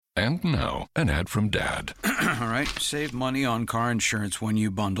And now, an ad from Dad. All right, save money on car insurance when you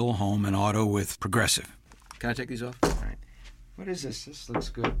bundle home and auto with Progressive. Can I take these off? All right. What is this? This looks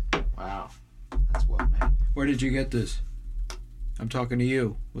good. Wow, that's well made. Where did you get this? I'm talking to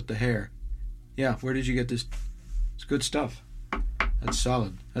you with the hair. Yeah, where did you get this? It's good stuff. That's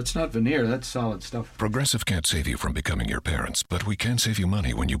solid. That's not veneer, that's solid stuff. Progressive can't save you from becoming your parents, but we can save you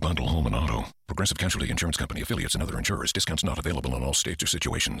money when you bundle home and auto. Progressive Casualty Insurance Company, affiliates, and other insurers. Discounts not available in all states or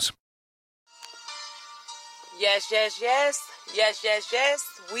situations. Yes.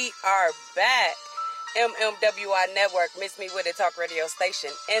 We are back. MMWI Network, Miss Me With It Talk Radio Station.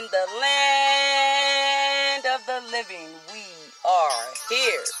 In the land of the living, we are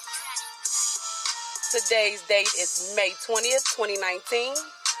here. Today's date is May 20th, 2019,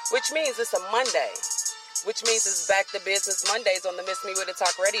 which means it's a Monday, which means it's Back to Business Mondays on the Miss Me With It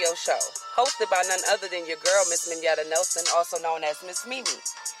Talk Radio Show, hosted by none other than your girl, Miss Minyetta Nelson, also known as Miss Mimi.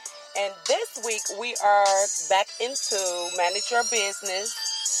 And this week, we are back into Manage Your Business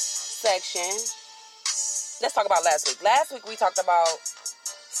section. Let's talk about last week. Last week, we talked about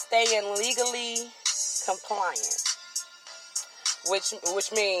staying legally compliant. Which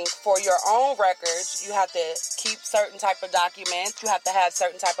means for your own records, you have to keep certain type of documents. You have to have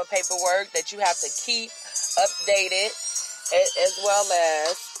certain type of paperwork that you have to keep updated, as well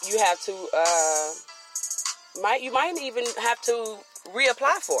as you have to you might even have to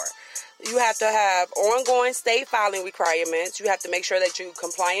reapply for. You have to have ongoing state filing requirements. You have to make sure that you're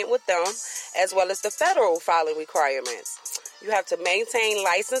compliant with them, as well as the federal filing requirements. You have to maintain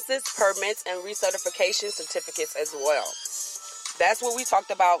licenses, permits, and recertification certificates as well. That's what we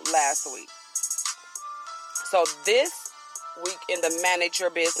talked about last week. So this week in the Manage Your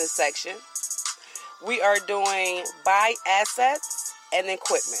Business section, we are doing buy assets and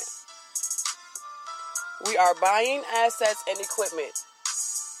equipment. We are buying assets and equipment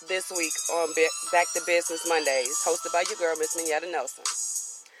this week on Back to Business Mondays, hosted by your girl, Miss Minyetta Nelson.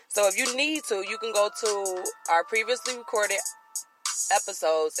 So if you need to, you can go to our previously recorded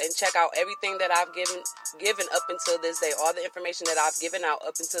episodes and check out everything that I've given up until this day, all the information that I've given out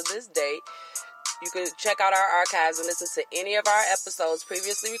up until this date. You can check out our archives and listen to any of our episodes,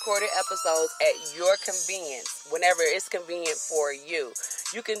 previously recorded episodes, at your convenience, whenever it's convenient for you.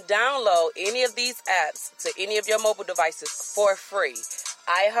 You can download any of these apps to any of your mobile devices for free.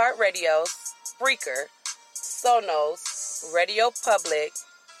 iHeartRadio, Spreaker, Sonos, Radio Public.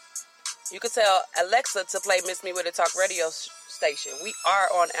 You can tell Alexa to play Miss Me With It Talk Radio station. We are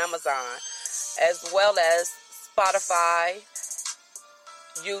on Amazon, as well as Spotify,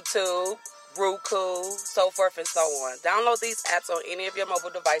 YouTube, Roku, so forth and so on. Download these apps on any of your mobile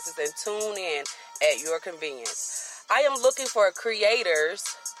devices and tune in at your convenience. I am looking for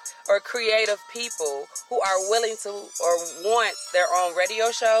creators or creative people who are willing to or want their own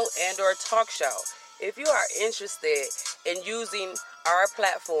radio show and or talk show. If you are interested in using our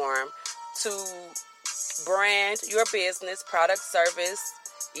platform to brand your business, product, service,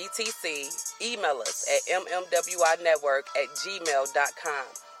 etc., email us at mmwinetwork@gmail.com,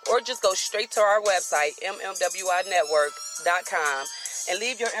 or just go straight to our website, mmwinetwork.com, and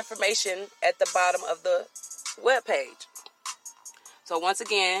leave your information at the bottom of the webpage. So once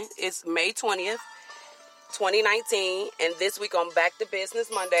again, it's May 20th, 2019, and this week on Back to Business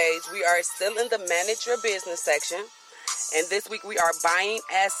Mondays, we are still in the Manage Your Business section, and this week we are buying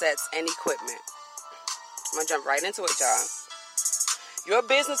assets and equipment. I'm going to jump right into it, y'all. Your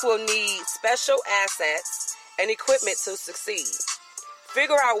business will need special assets and equipment to succeed.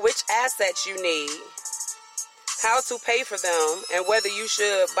 Figure out which assets you need, how to pay for them, and whether you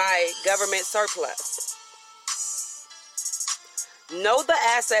should buy government surplus. Know the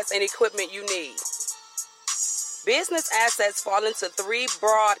assets and equipment you need. Business assets fall into three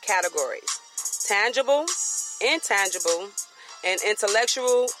broad categories: tangible, intangible, and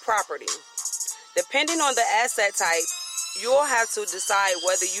intellectual property. Depending on the asset type, you'll have to decide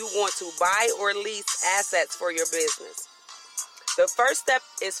whether you want to buy or lease assets for your business. The first step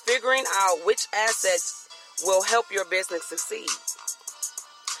is figuring out which assets will help your business succeed.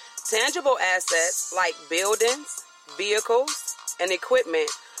 Tangible assets like buildings, vehicles, and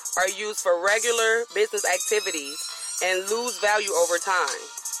equipment are used for regular business activities and lose value over time.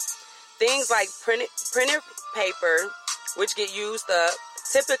 Things like printed paper, which get used up,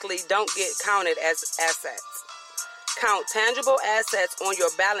 typically don't get counted as assets. Count tangible assets on your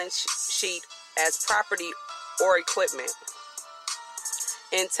balance sheet as property or equipment.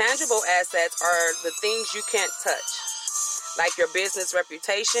 Intangible assets are the things you can't touch, like your business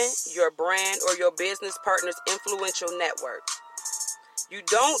reputation, your brand, or your business partner's influential network. You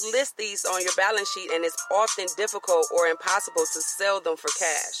don't list these on your balance sheet, and it's often difficult or impossible to sell them for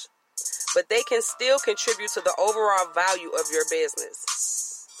cash. But they can still contribute to the overall value of your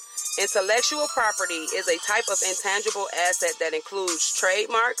business. Intellectual property is a type of intangible asset that includes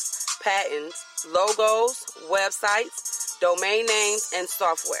trademarks, patents, logos, websites, domain names, and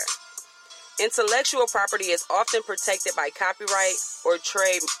software. Intellectual property is often protected by copyright or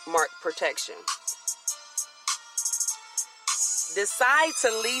trademark protection. Decide to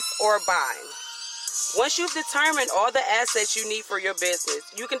lease or buy. Once you've determined all the assets you need for your business,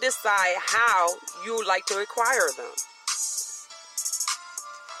 you can decide how you would like to acquire them.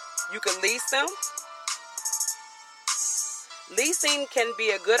 You can lease them. Leasing can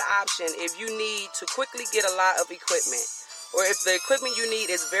be a good option if you need to quickly get a lot of equipment, or if the equipment you need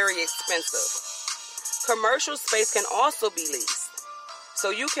is very expensive. Commercial space can also be leased, so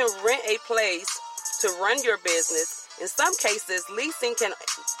you can rent a place to run your business. In some cases, leasing can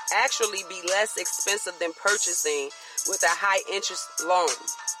actually be less expensive than purchasing with a high interest loan.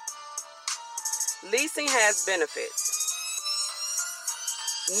 Leasing has benefits.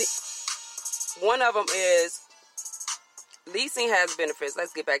 One of them is leasing has benefits.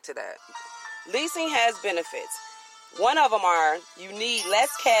 Let's get back to that. Leasing has benefits. One of them are you need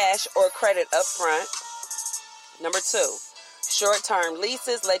less cash or credit up front. Number 2, short-term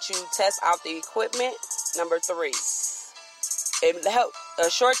leases let you test out the equipment. Number 3, a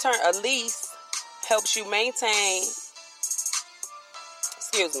lease helps you maintain.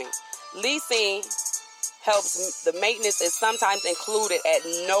 Leasing helps. The maintenance is sometimes included at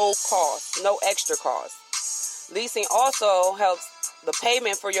no cost, no extra cost. Leasing also helps. The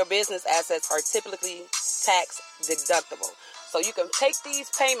payment for your business assets are typically tax deductible. So you can take these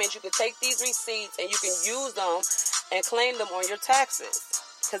payments, you can take these receipts, and you can use them and claim them on your taxes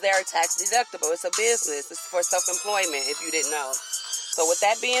because they are tax deductible. It's a business. It's for self-employment, if you didn't know. So with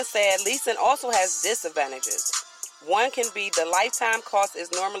that being said, leasing also has disadvantages. One can be the lifetime cost is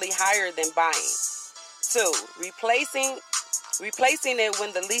normally higher than buying. 2, replacing it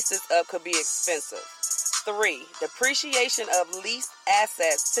when the lease is up could be expensive. 3, depreciation of leased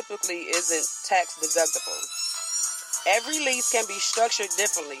assets typically isn't tax deductible. Every lease can be structured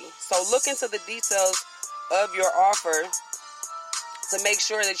differently, so look into the details of your offer to make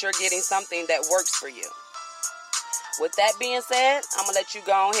sure that you're getting something that works for you. With that being said, I'm going to let you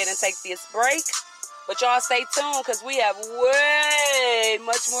go ahead and take this break. But y'all stay tuned because we have way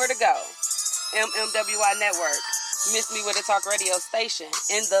much more to go. MMWI Network. Miss Me With a Talk radio station.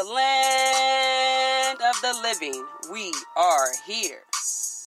 In the land of the living, we are here.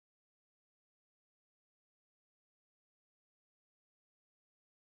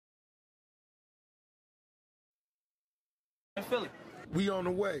 In Philly. We on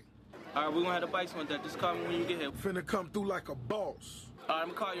the way. All right, we're gonna have the bikes one day. Just call me when you get here. Finna come through like a boss. All right, I'm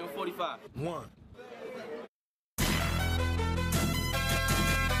gonna call you in 45. 1. Woo!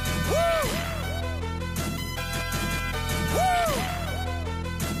 Woo!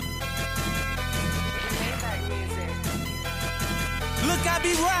 Look, I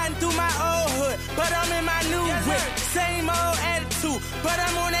be riding through my old hood, but I'm in my new whip. Same old attitude, but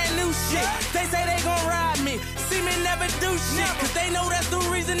I'm on that new shit. They say they gon' ride me, see me never do shit, cause they know that's the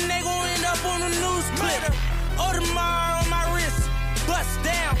reason they gon' end up on the news clip. Audemars on my wrist, bust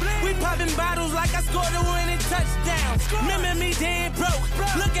down. We popping bottles like I scored a winning touchdown. Remember me dead broke,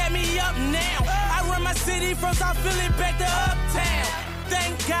 look at me up now. I run my city from South Philly back to Uptown.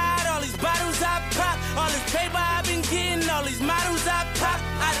 Thank God, all these bottles I pop, all this paper I been getting, all these models I pop.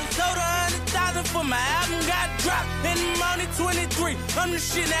 I done sold 100,000 for my album got dropped. And I'm only 23, I'm the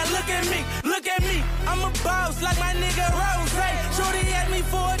shit, now look at me, look at me. I'm a boss like my nigga Rose. Shorty asked me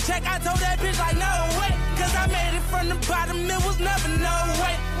for a check, I told that bitch like no way. Cause I made it from the bottom, it was never no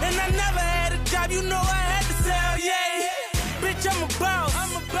way. And I never had a job, you know I had to sell, yeah. Bitch, I'm a boss,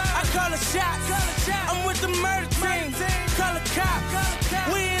 I call a shots. I'm with the murder team, call a cop.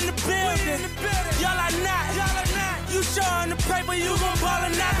 We in the building, y'all are not. You showing the paper, you gon' ball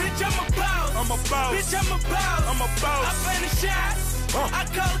or not. Bitch, I'm a boss, bitch, I'm a boss. I play the shots, I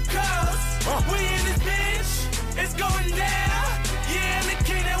call the calls. We in this bitch, it's going down. Yeah, and the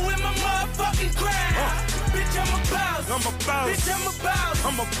king that with my motherfucking crowd. Bitch, I'm a boss, bitch, I'm a boss, bitch,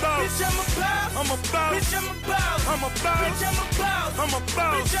 I'm a boss, bitch, I'm a boss, bitch, I'm a boss,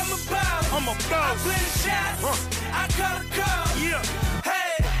 bitch, I'm a boss, I play the shots, I call the calls. Yeah,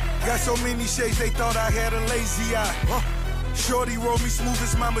 hey. Got so many shades they thought I had a lazy eye. Shorty roll me smooth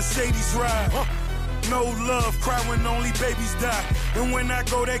as my Mercedes ride. No love, cry when only babies die. And when I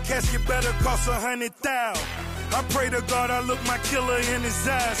go, that casket better cost 100,000. I pray to God I look my killer in his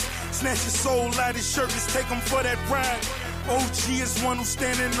eyes. Snatch his soul out his shirt, let's take him for that ride. OG is one who's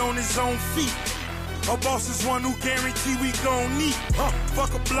standing on his own feet. A boss is one who guarantee we gon' meet.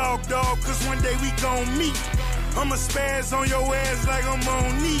 Fuck a blog, dog, cause one day we gon' meet. I'ma spaz on your ass like I'm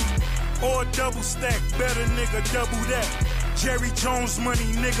on knee. Or a double stack, better nigga, double that. Jerry Jones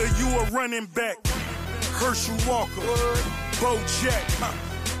money, nigga, you a running back. Herschel Walker, Bo Jack,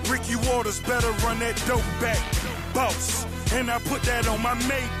 Ricky Waters, better run that dope back. Boss, and I put that on my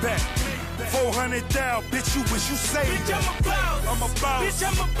Maybach. 400 down, bitch, you wish you saved Bitch, that. I'm a boss. I'm a boss. Bitch,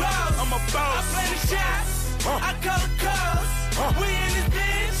 I'm a boss. I'm a boss. I play the shots. I call the calls. We in this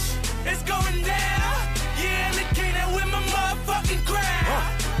bitch. It's going down. Yeah, and the king that with my motherfucking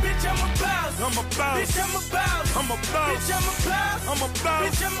crowd. Bitch, I'm a boss. I'm a boss. Bitch, I'm a boss. I'm a boss. Bitch, I'm a boss. I'm a boss.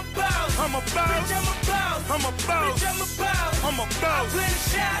 Bitch, I'm a boss. I'm a boss. Bitch, I'm a boss. I'm a boss. Bitch, I'm a boss. I'm a I boss. play the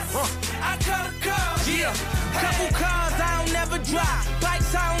shots. I call the calls. Yeah. Couple cars I don't never drive.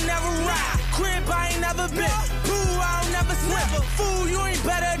 Bikes I don't never ride. Crib I ain't never been. Pool I don't never swim. Fool, you ain't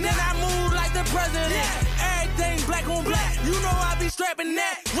better than I move like the president. Everything black on black. You know I be strapping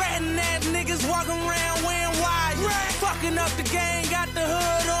that. Ratting ass niggas walking around wearing wires. Fucking up the game, got the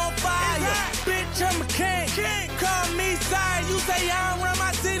hood on fire. Bitch, I'm a king. Call me sire. You say I don't run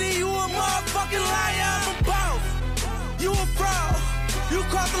my city, you a motherfucking liar. I'm a boss. You a fraud. You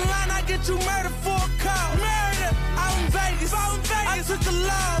cross the line, I get you murdered for a call. Murder, out in Vegas. I took a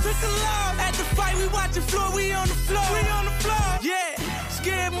loss. At the fight, we watching floor, we on the floor. Yeah,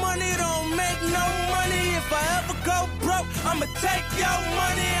 scared money don't make no money. If I ever go broke, I'ma take your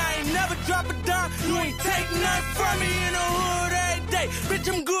money. I ain't never drop a dime, you ain't take nothing from me in the hood every day. Bitch,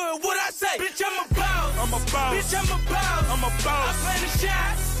 I'm good, what I say? Bitch, I'm a boss. I'm a boss. Bitch, I'm a boss. I'm a boss. I play the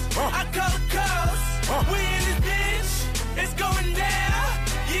shots. I call the calls. We in this bitch. It's going down.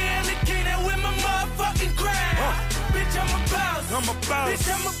 Yeah, and the king that with my motherfucking crowd. Bitch, I'm a boss. I'm a boss. Bitch,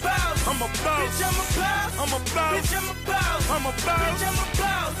 I'm a boss. I'm a boss. Bitch, I'm a boss. I'm a boss. Bitch, I'm a boss. I'm a boss. Bitch, I'm a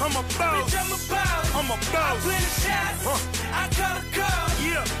boss. I'm a boss. Bitch, I'm a boss. I'm a I boss. play the shots. I call the calls.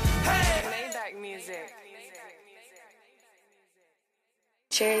 Yeah. Hey. Maybach music.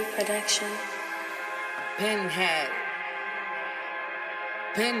 J Production. Pinhead.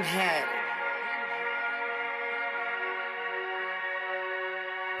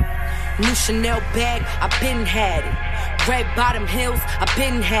 New Chanel bag, I been had it. Red bottom heels, I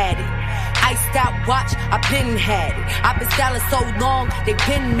been had it. Iced out watch, I been had it. I been styling so long, they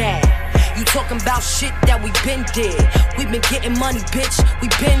been mad. You talking about shit that we been did. We been getting money, bitch, we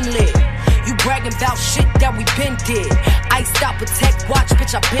been lit. You bragging about shit that we been did. Iced out Protect watch,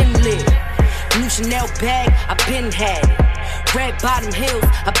 bitch, I been lit. New Chanel bag, I been had it. Red bottom heels,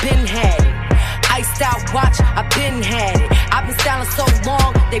 I been had it. Iced out watch, I been had it. I been styling so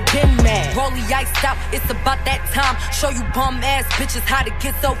long, they been mad. Rollie iced out, it's about that time. Show you bum ass bitches how to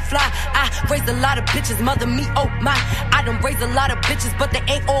get so fly. I raised a lot of bitches, mother me, oh my. I done raised a lot of bitches, but they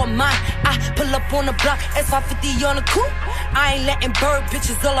ain't all mine. I pull up on the block, S550 on the coupe. I ain't letting bird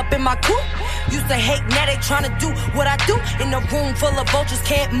bitches all up in my coupe. Used to hate, now they tryna do what I do. In a room full of vultures,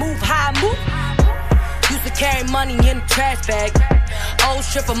 can't move how I move. Used to carry money in a trash bag. Old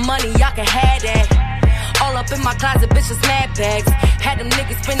strip of money, I can have that. All up in my closet, bitches mad bags. Had them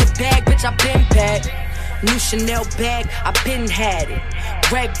niggas spin the bag, bitch, I been bad. New Chanel bag, I been had it.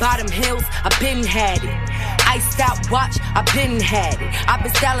 Red bottom heels, I been had it. Iced out watch, I been had it. I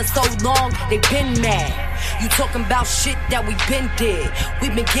been styling so long, they been mad. You talking about shit that we been did. We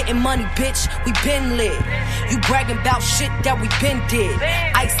been getting money, bitch, we been lit. You bragging about shit that we been did.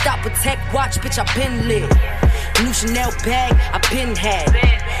 Iced out Protect watch, bitch, I been lit. New Chanel bag, I been had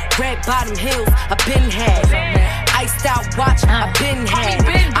it. Red bottom heels, I been had it. Iced out watch, I been had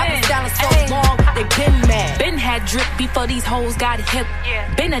it. I been styling so long, they been mad. Been had drip before these hoes got hip.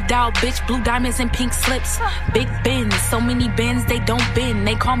 Been a doll bitch, blue diamonds and pink slips. Big Benz, so many Benz they don't bend.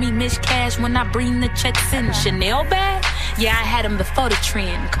 They call me Miss Cash when I bring the checks in. Chanel bag? Yeah, I had them before the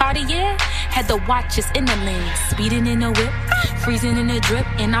trend. Cartier? Had the watches in the lens. Speeding in the whip, freezing in the drip.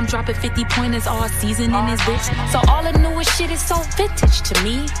 And I'm dropping 50 pointers all season in this bitch. So all the newest shit is so vintage to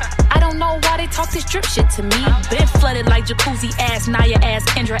me. I don't know why they talk this drip shit to me. Been flooded like jacuzzi ass, Naya ass,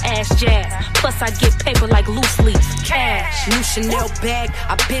 Kendra ass, jazz. Plus I get paper like loose leaf, cash. New Chanel bag,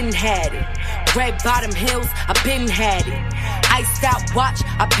 I been had it. Red bottom heels, I been had it. Iced out watch,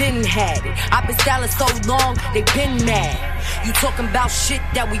 I been had it. I been styling so long, they been mad. You talking about shit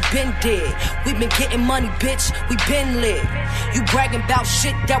that we been did. We been getting money, bitch, we been lit. You bragging about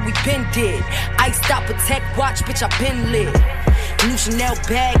shit that we been did. Iced out Protect watch, bitch, I been lit. New Chanel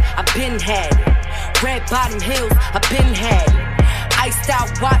bag, I been had it. Red bottom heels, I been had it. Iced out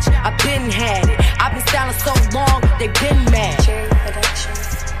watch, I been had it. I been styling so long, they been mad. J Production.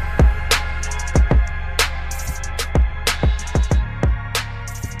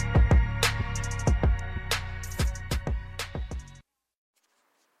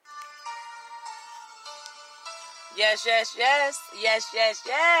 Yes, yes, yes. Yes, yes,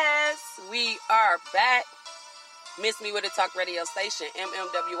 yes. We are back. Miss Me With It Talk radio station,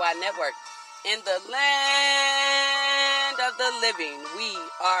 MMWI Network. In the land of the living, we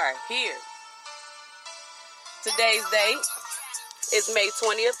are here. Today's date is May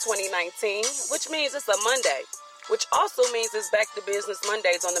 20th, 2019, which means it's a Monday, which also means it's Back to Business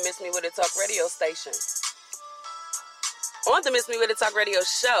Mondays on the Miss Me With It Talk radio station. On the Miss Me With It Talk radio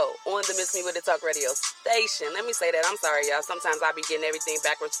show, on the Miss Me With It Talk radio station. Let me say that. I'm sorry, y'all. Sometimes I be getting everything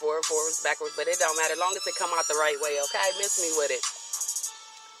backwards, forwards, backwards, but it don't matter. As long as it come out the right way, okay? Miss Me With It.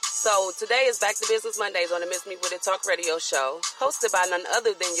 So today is Back to Business Mondays on the Miss Me With It Talk radio show, hosted by none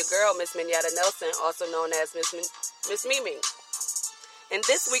other than your girl, Miss Minyetta Nelson, also known as Miss Mimi. And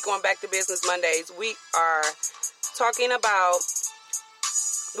this week on Back to Business Mondays, we are talking about,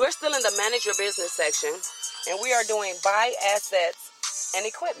 we're still in the Manage Your Business section, and we are doing buy assets and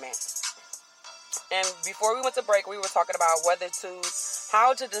equipment. And before we went to break, we were talking about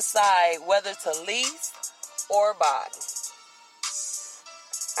how to decide whether to lease or buy.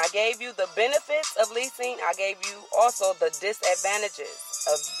 I gave you the benefits of leasing. I gave you also the disadvantages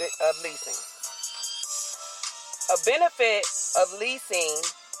of leasing. A benefit of leasing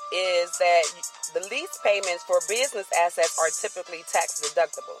is that the lease payments for business assets are typically tax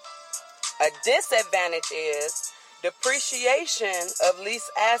deductible. A disadvantage is depreciation of lease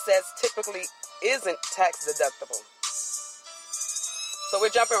assets typically isn't tax deductible. So we're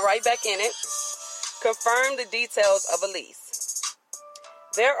jumping right back in it. Confirm the details of a lease.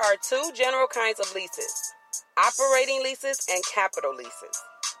 There are two general kinds of leases: operating leases and capital leases.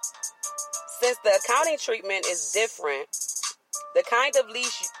 Since the accounting treatment is different, the kind of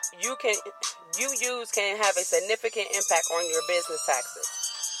lease you use can have a significant impact on your business taxes.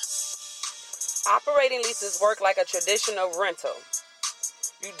 Operating leases work like a traditional rental.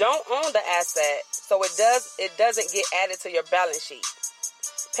 You don't own the asset, so it doesn't get added to your balance sheet.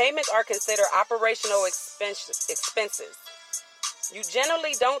 Payments are considered operational expenses. You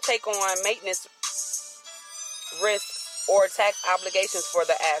generally don't take on maintenance risks or tax obligations for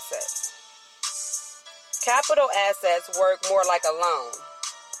the asset. Capital assets work more like a loan.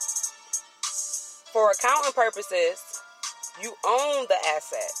 For accounting purposes, you own the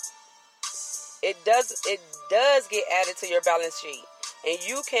asset. It does get added to your balance sheet, and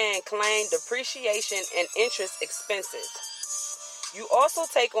you can claim depreciation and interest expenses. You also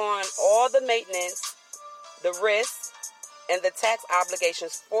take on all the maintenance, the risks, and the tax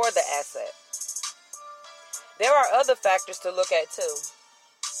obligations for the asset. There are other factors to look at too.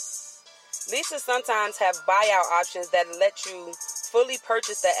 Leases sometimes have buyout options that let you fully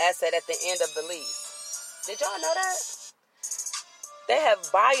purchase the asset at the end of the lease. Did y'all know that? They have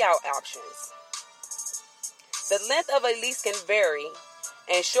buyout options. The length of a lease can vary,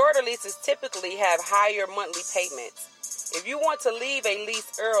 and shorter leases typically have higher monthly payments. If you want to leave a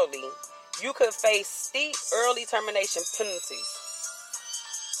lease early, you could face steep early termination penalties.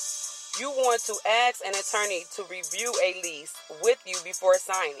 You want to ask an attorney to review a lease with you before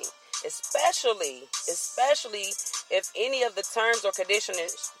signing, especially if any of the terms or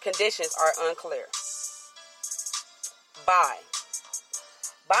conditions are unclear. Buy.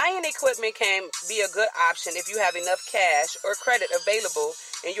 Buying equipment can be a good option if you have enough cash or credit available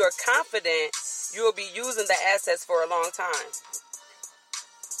and you are confident you will be using the assets for a long time.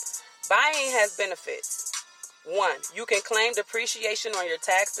 Buying has benefits. 1. You can claim depreciation on your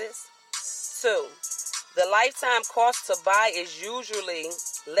taxes. 2. The lifetime cost to buy is usually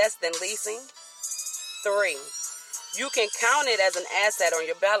less than leasing. 3. You can count it as an asset on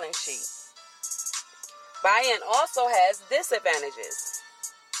your balance sheet. Buying also has disadvantages.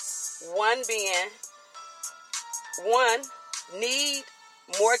 One, need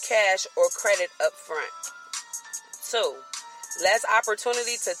more cash or credit up front. 2, less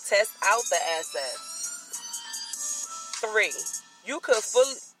opportunity to test out the asset. 3, you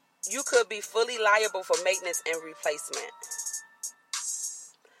could be fully liable for maintenance and replacement.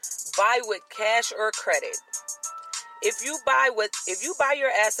 Buy with cash or credit. If you buy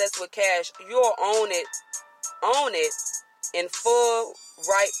your assets with cash, you'll own it in full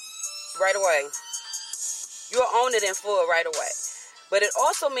right away. You'll own it in full right away. But it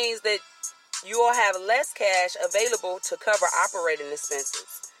also means that you will have less cash available to cover operating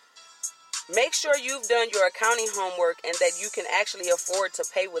expenses. Make sure you've done your accounting homework and that you can actually afford to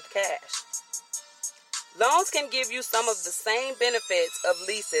pay with cash. Loans can give you some of the same benefits of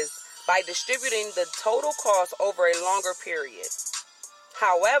leases by distributing the total cost over a longer period.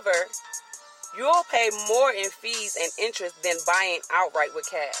 However, you'll pay more in fees and interest than buying outright with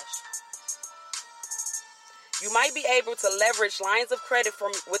cash. You might be able to leverage lines of credit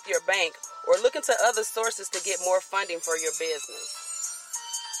with your bank or look into other sources to get more funding for your business.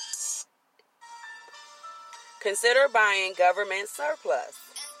 Consider buying government surplus.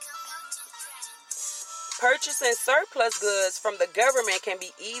 Purchasing surplus goods from the government can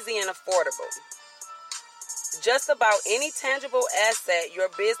be easy and affordable. Just about any tangible asset your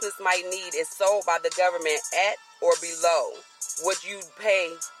business might need is sold by the government at or below what you'd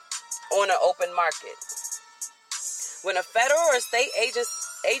pay on an open market. When a federal or state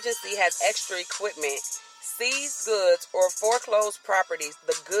agency has extra equipment, seized goods, or foreclosed properties,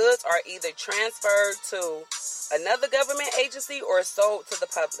 the goods are either transferred to another government agency or sold to the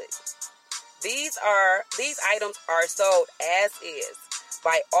public. These items are sold as is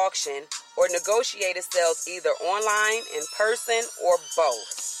by auction or negotiated sales either online, in person, or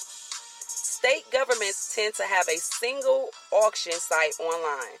both. State governments tend to have a single auction site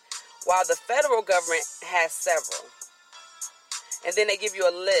online, while the federal government has several. And then they give you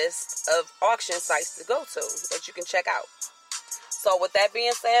a list of auction sites to go to that you can check out. So with that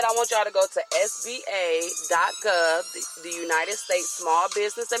being said, I want y'all to go to SBA.gov, the United States Small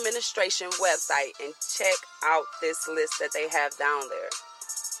Business Administration website, and check out this list that they have down there.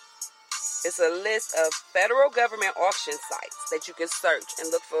 It's a list of federal government auction sites that you can search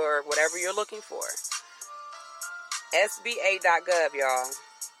and look for whatever you're looking for. SBA.gov, y'all.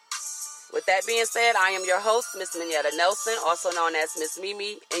 With that being said, I am your host, Miss Minyetta Nelson, also known as Miss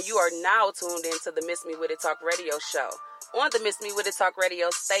Mimi, and you are now tuned into the Miss Me With It Talk radio show on the Miss Me With It Talk radio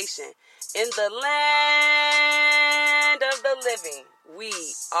station. In the land of the living, we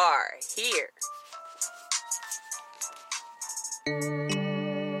are here.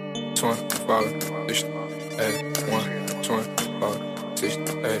 25, 60, 81, 25,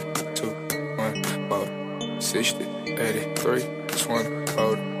 60, 82, 25, 60, 83,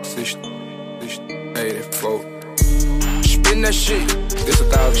 24, 60, 84. Spin that shit. This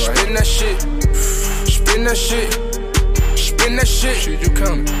 1,000, right? Spin that shit. Spin that shit. Spin that shit. Shit, you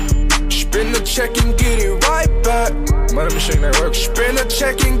coming? Spin the check and get it right back. Money machine that work. Spin the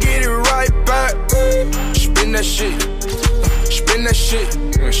check and get it right back. Spin that shit. Spin that shit.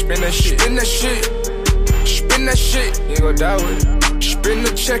 Spin that shit. Spin that shit. Spin that shit. You ain't gon' die with it. Spin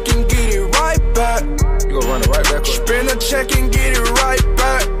the check and get it right back. You gon' run it right back. Spin the check and get it right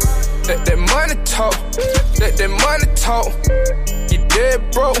back. Let that money talk. Let that money talk. You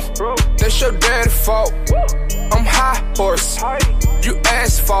dead broke. That's your daddy's fault. I'm high horse. You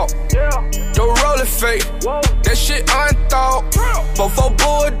asphalt. Your roller fake. That shit unthought. Before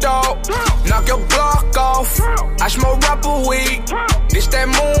bulldog. Knock your block off. I smoke rapper weed. This that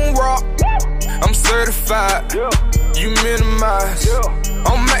moon rock. I'm certified. You minimize.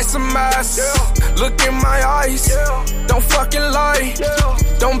 I'm maximize. Look in my eyes. Don't fucking lie.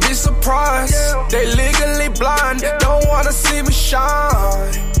 Don't be surprised. They legally blind. Don't wanna see me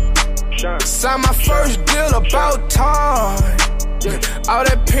shine. Sign my first deal about time. All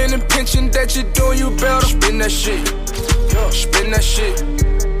that pen and pinching that you do, you better spin that shit. Spin that shit.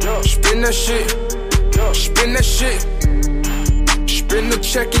 Spin that shit. Spin that shit. Spin the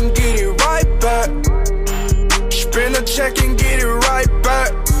check and get it right back. Spin the check and get it right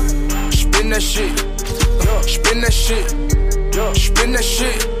back. Spin that shit. Spin that shit. Spin that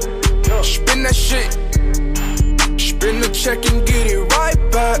shit. Spin that shit. Spin the check and get it right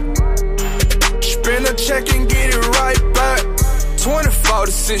back. Spin the check and get it right back. 24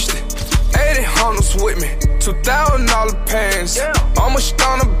 to 60, 80 hunters with me, $2,000 pants. I'm a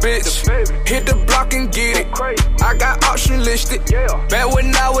stunner bitch, hit the block and get it. I got option listed, back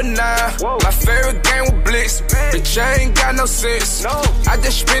when I was 9. My favorite game was Blitz, bitch I ain't got no sense. I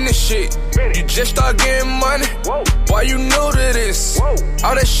just spin this shit, you just start getting money. Boy you new to this,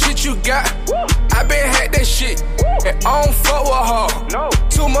 all that shit you got, I been had that shit, and I don't fuck with her.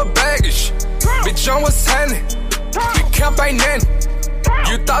 Too much baggage, bitch on what's happening. The camp ain't nothing.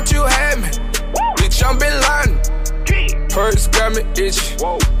 You thought you had me. Bitch, I'm been lying. Purse got me itchy.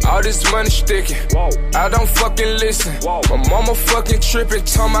 All this money sticking. I don't fucking listen. My mama fucking tripping.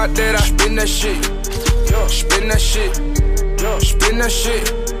 Talking about that I spin that shit. Spin that shit. Spin that shit.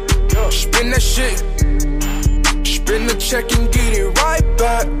 Spin that shit. Spin the check and get it right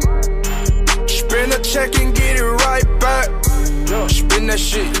back. Spin the check and get it right back. Spin that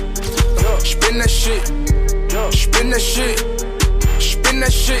shit. Spin that shit. Spin that shit. Spin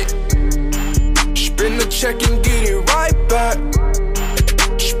that shit. Spin the check and get it right back.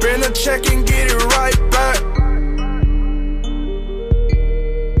 Spin the check and get it right back.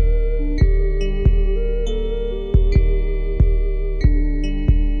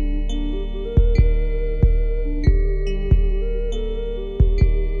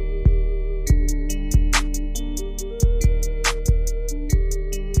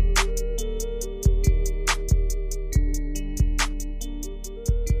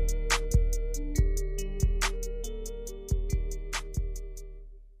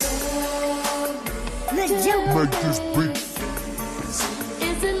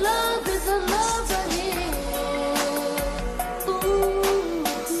 Is it love? Is it love right here? Ooh.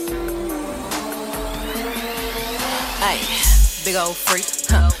 Ay, big old freak,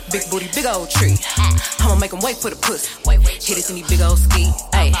 big booty, big old tree. I'ma make him wait for the pussy. Hit it in these big old ski.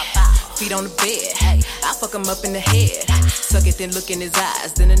 Ay, feet on the bed. I fuck him up in the head. Suck it, then look in his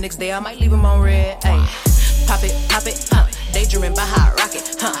eyes. Then the next day I might leave him on red. Ay, pop it, daydreaming by how I rock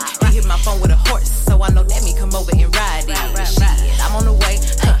it. He hit my phone with a horse, so I know that me come over and ride it. Shit, I'm on the way.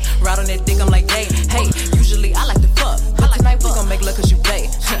 Ride on that dick, I'm like, hey. Usually I like to fuck, but tonight we gon' make love 'cause you pay.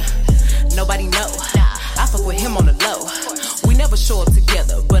 Nobody know. I fuck with him on the low. We never show up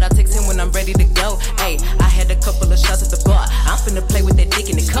together, but I text him when I'm ready to go. Hey, I had a couple of shots at the bar. I'm finna play with that dick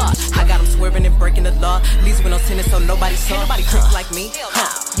in the car. I got him swerving and breaking the law. Least when I'm tennis, so nobody saw. Ain't nobody freak like me,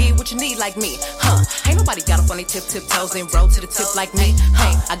 Yeah, what you need like me, Ain't nobody got up on their tiptoes and roll to the tip like me,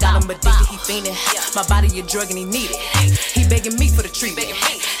 I got him addicted, he fiending. My body a drug and he need it. He begging me for the treatment.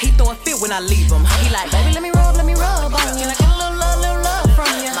 He throwing fit when I leave him. He like, baby, let me rub on you. Can I get a little love from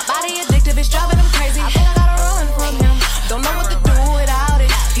you? My body addictive, it's driving him crazy. I think I gotta run from him. Don't know what to do without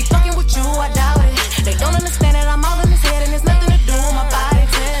it. He fucking with you, I doubt it. They don't understand that I'm all in his head and it's nothing to do with my body.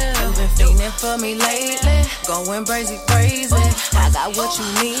 You've been fiending for me lately, going crazy. I got what you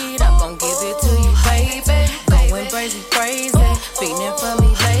need, I'm gon' give it to you, baby. Going crazy, fiending for me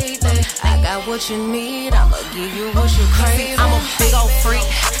lately. I got what you need, I'ma give you what you crave. I'm a big old freak,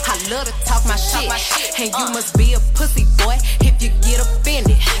 I love to talk my shit. And you must be a pussy boy if you get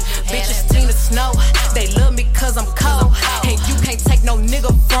offended. Bitches Tina Snow, they love me 'cause I'm cold. And you can't take no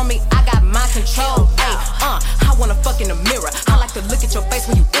nigga from me, I got mind control. Ay, I wanna fuck in the mirror, I like to look at your face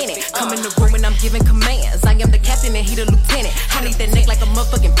when you in it. Come in the room and I'm giving commands, I am the captain and he the lieutenant. I need that neck like a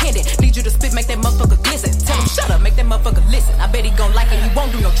motherfucking pendant. Need you to spit, make that motherfucker glisten. Tell him shut up, make that motherfucker listen. I bet he gon' like it, he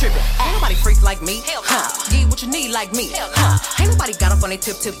won't do no tripping. Ain't nobody freak like me, Get what you need like me, Ain't nobody got up on their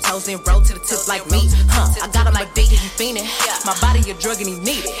tiptoes and roll to the tip like me, I got him addicted, he fiending. My body a drug and he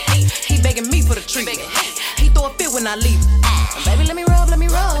need it. He begging me for the treatment. He throw a fit when I leave him. Baby, let me rub on you.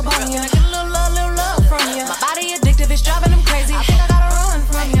 Can I get a little love from you? My body addictive, it's driving him crazy. I think I gotta run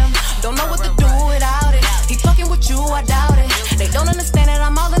from him. Don't know what to do without it. He fucking with you, I doubt it. They don't understand that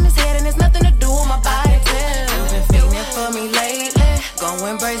I'm all in his head and it's nothing to do with my body. You've been feeling for me lately,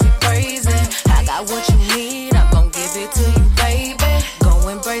 going crazy. I got what you need, I'm gon' give it to you, baby.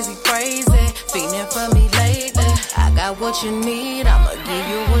 Going crazy, feeling for me lately. I got what you need, I'ma give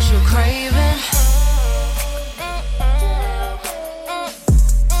you what you craving.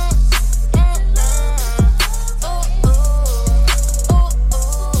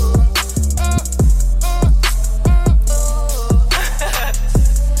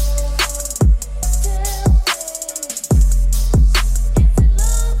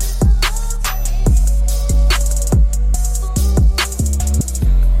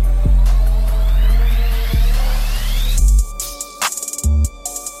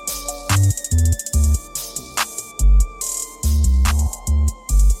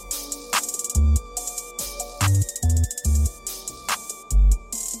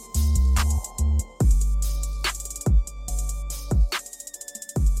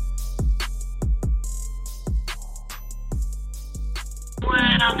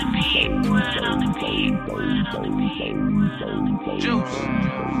 Juice.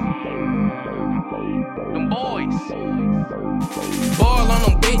 Them boys. Ball on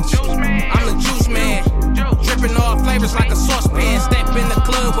them, bitch. I'm the juice man. Dripping all flavors like a saucepan. Step in the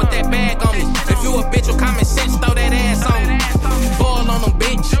club with that bag on me. If you a bitch with common sense, throw that ass on me. Ball on them,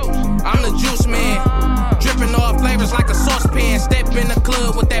 bitch. I'm the juice man. Dripping all flavors like a saucepan. Step in the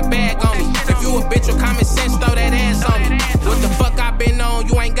club with that bag on me. If you a bitch with common sense, throw that ass on me. What the fuck I been on,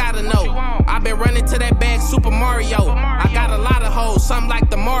 you ain't gotta know. I been running to that bag, Super Mario. I got a lot of hoes, something like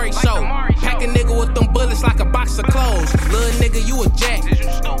the Maury show. Pack a nigga with them bullets like a box of clothes. Little nigga, you a jack.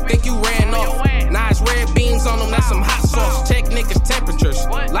 Think you ran off. Nah, it's red beans on them, that's some hot sauce. Check niggas' temperatures,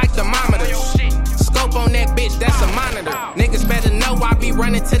 like thermometers. Scope on that bitch, that's a monitor. Niggas better know I be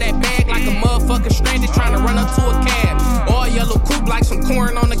running to that bag like a motherfucker stranded trying to run up to a cab. All yellow coupe like some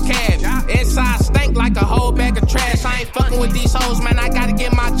corn on the cab. Inside stank like a whole bag of trash. I ain't fucking with these hoes, man, I gotta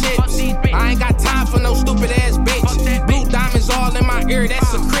get my chips. I ain't got time for no stupid ass bitch. Blue diamonds all in my ear,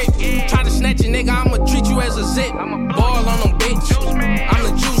 that's a crit. Try to snatch a nigga, I'ma treat you as a zip. Ball on them, bitch. I'm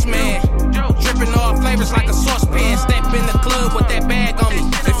the juice man. Dripping all flavors like a saucepan. Step in the club with that bag on me.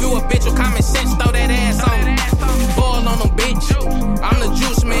 If you a bitch with common sense, throw that ass on me. Ball on them, bitch. I'm the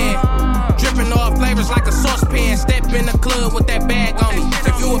juice man. Dripping all flavors like a saucepan. Step in the club with that bag on me.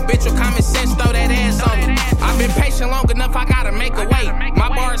 If you a bitch with common sense, throw that ass on me. I've been patient long enough, I gotta make a way. My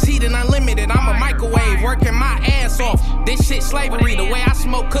bar is heating unlimited, I'm a microwave. Working my ass off. This shit shit slavery. The way I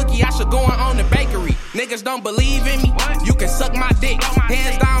smoke cookie, I should go and own the bakery. Niggas don't believe in me, you can suck my dick.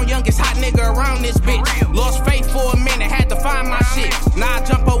 Hands down, youngest hot nigga around this bitch. Lost faith for a minute, had to find my shit. Now I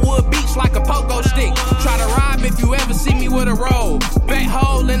jump on Wood Beach like a pogo stick. Try to rob if you ever see me with a roll. Bet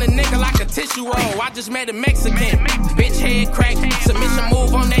hole in a nigga like a tissue roll. I just met a Mexican, bitch head crack. Submission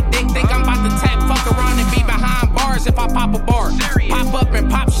move on that dick, think I'm about to tap. Fuck around and be behind bars if I pop a bar. Pop up and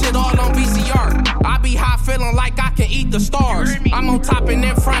pop shit all on VCR. I be high feeling like I can eat the stars. I'm on top and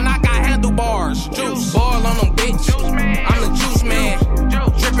in front, I got